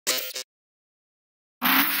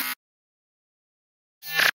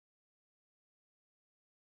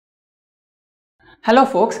Hello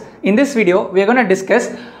folks, in this video we are going to discuss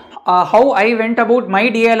how I went about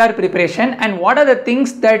my DILR preparation and what are the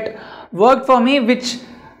things that worked for me which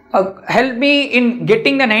helped me in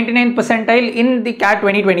getting the 99th percentile in the CAT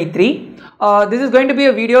 2023. This is going to be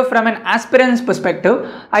a video from an aspirant's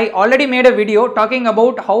perspective. I already made a video talking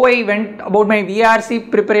about how I went about my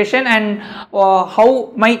VRC preparation and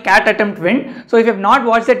how my CAT attempt went. So if you have not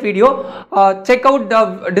watched that video, check out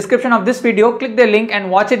the description of this video, click the link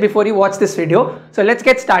and watch it before you watch this video. So let's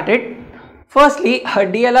get started. Firstly,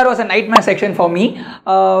 DLR was a nightmare section for me.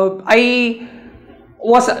 I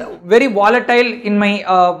was very volatile in my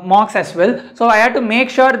mocks as well, so I had to make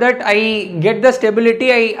sure that I get the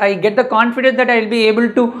stability, I get the confidence that I will be able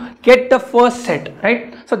to get the first set,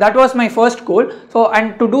 right? So that was my first goal. So,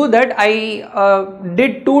 and to do that I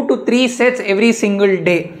did 2 to 3 sets every single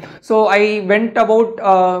day. So I went about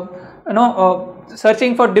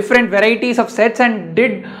searching for different varieties of sets and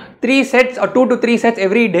did 3 sets or 2 to 3 sets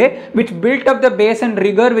every day, which built up the base and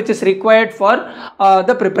rigor which is required for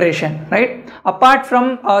the preparation, right? Apart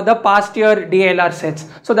from the past year DLR sets.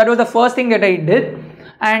 So that was the first thing that I did.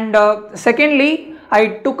 And secondly,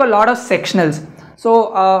 I took a lot of sectionals. So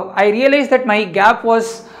I realized that my gap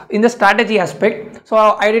was in the strategy aspect. So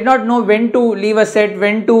I did not know when to leave a set,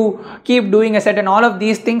 when to keep doing a set, and all of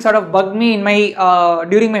these things sort of bugged me in my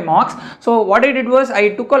during my mocks. So what I did was I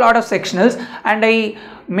took a lot of sectionals and I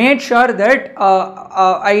made sure that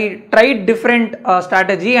I tried different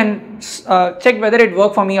strategy and checked whether it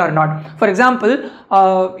worked for me or not. For example,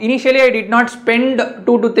 initially I did not spend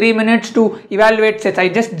 2 to 3 minutes to evaluate sets. I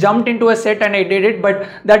just jumped into a set and I did it, but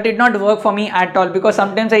that did not work for me at all, because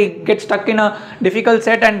sometimes I get stuck in a difficult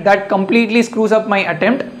set and that completely screws up my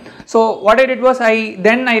attempt. So what I did was I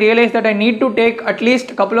realized that I need to take at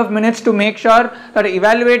least a couple of minutes to make sure that I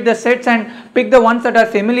evaluate the sets and pick the ones that are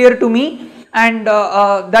familiar to me and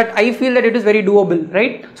that I feel that it is very doable,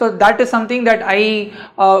 right? So that is something that I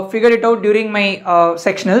figured it out during my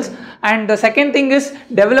sectionals. And the second thing is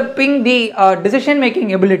developing the decision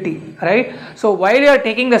making ability, right? So while you are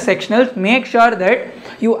taking the sectionals, make sure that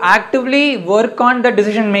you actively work on the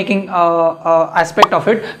decision making aspect of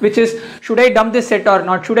it, which is, should I dump this set or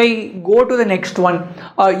not? Should I go to the next one?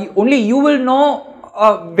 Only you will know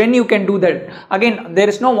when you can do that. Again, there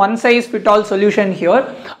is no one size fit all solution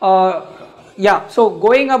here. Yeah, so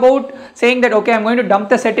going about saying that, okay, I'm going to dump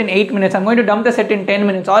the set in 8 minutes, I'm going to dump the set in 10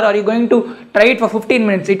 minutes, or are you going to try it for 15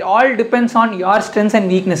 minutes? It all depends on your strengths and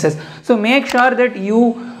weaknesses. So make sure that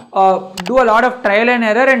you do a lot of trial and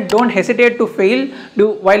error and don't hesitate to fail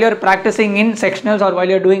while you're practicing in sectionals or while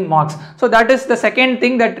you're doing mocks. So that is the second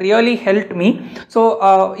thing that really helped me.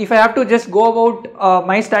 So if I have to just go about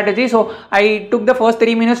my strategy, so I took the first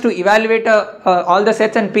 3 minutes to evaluate all the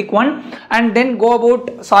sets and pick one, and then go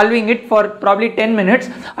about solving it for probably 10 minutes.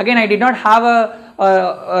 Again, I did not have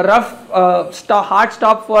a rough hard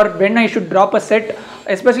stop for when I should drop a set,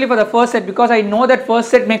 especially for the first set, because I know that first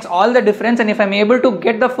set makes all the difference, and if I'm able to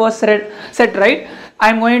get the first set right,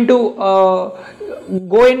 I'm going to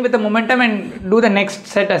go in with the momentum and do the next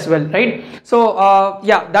set as well, right? So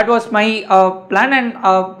yeah, that was my plan. And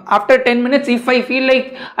after 10 minutes, if I feel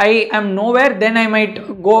like I am nowhere, then I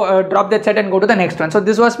might go drop that set and go to the next one. So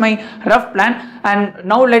this was my rough plan. And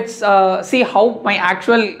now let's see how my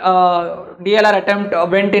actual DLR attempt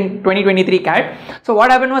went in 2023 CAT. So what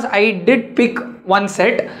happened was I did pick one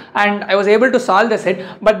set and I was able to solve the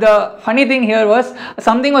set, but the funny thing here was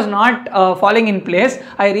something was not falling in place.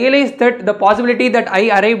 I realized that the possibility that I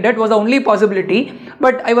arrived at was the only possibility,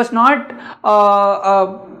 but I was not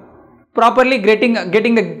properly getting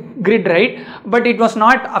the grid right, but it was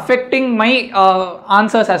not affecting my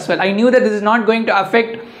answers as well. I knew that this is not going to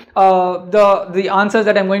affect the answers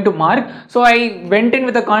that I'm going to mark. So I went in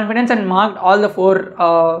with the confidence and marked all the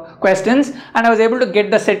 4 questions, and I was able to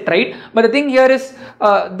get the set right. But the thing here is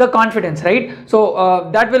the confidence, right? So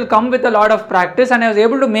that will come with a lot of practice, and I was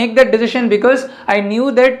able to make that decision because I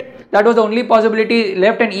knew that that was the only possibility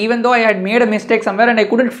left. And even though I had made a mistake somewhere and I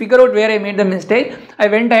couldn't figure out where I made the mistake, I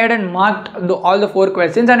went ahead and marked all the 4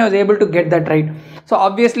 questions and I was able to get that right. So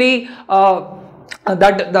obviously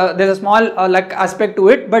there's a small luck aspect to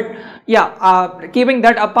it, but yeah, keeping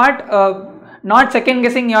that apart, not second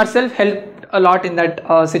guessing yourself helped a lot in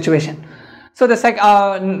that situation. So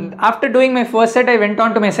after doing my first set, I went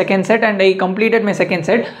on to my second set and I completed my second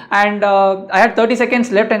set, and I had 30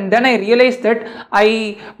 seconds left, and then I realized that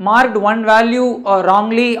I marked one value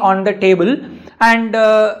wrongly on the table, and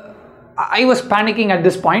I was panicking at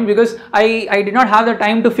this point because I did not have the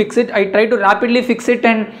time to fix it. I tried to rapidly fix it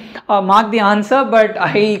and mark the answer, but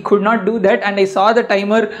I could not do that, and I saw the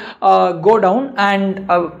timer go down and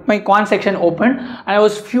my quant section opened, and I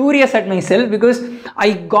was furious at myself because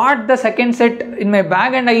I got the second set in my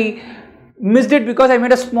bag and I missed it because I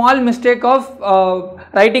made a small mistake of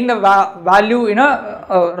writing the value in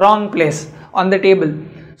a wrong place on the table.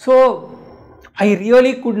 So I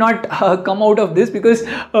really could not come out of this because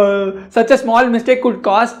such a small mistake could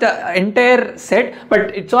cost the entire set,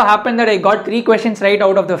 but it so happened that I got 3 questions right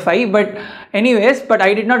out of the 5. But anyways, but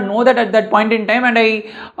I did not know that at that point in time, and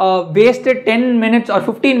I wasted 10 minutes or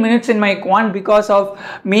 15 minutes in my quant because of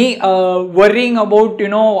me worrying about, you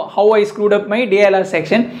know, how I screwed up my DILR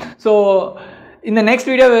section. So in the next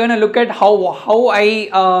video, we're going to look at how I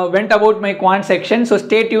went about my quant section. So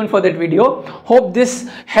stay tuned for that video. Hope this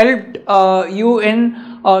helped you in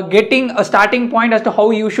getting a starting point as to how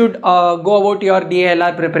you should go about your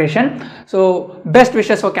DILR preparation. So best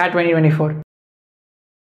wishes for CAT 2024.